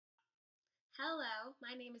Hello,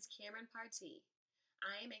 my name is Cameron Partee.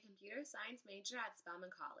 I am a computer science major at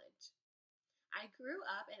Spelman College. I grew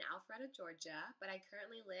up in Alpharetta, Georgia, but I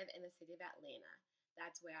currently live in the city of Atlanta.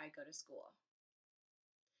 That's where I go to school.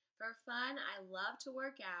 For fun, I love to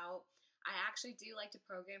work out. I actually do like to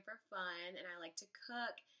program for fun, and I like to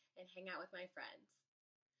cook and hang out with my friends.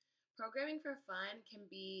 Programming for fun can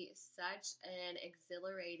be such an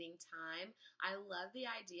exhilarating time. I love the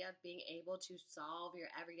idea of being able to solve your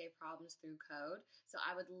everyday problems through code, so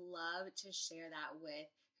I would love to share that with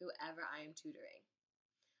whoever I am tutoring.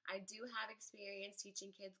 I do have experience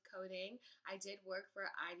teaching kids coding. I did work for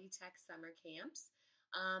ID Tech summer camps.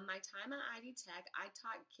 My time at ID Tech, I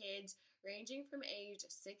taught kids ranging from age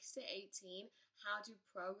 6 to 18 how to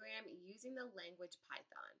program using the language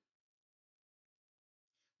Python.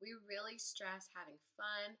 We really stress having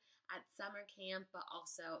fun at summer camp, but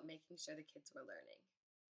also making sure the kids were learning.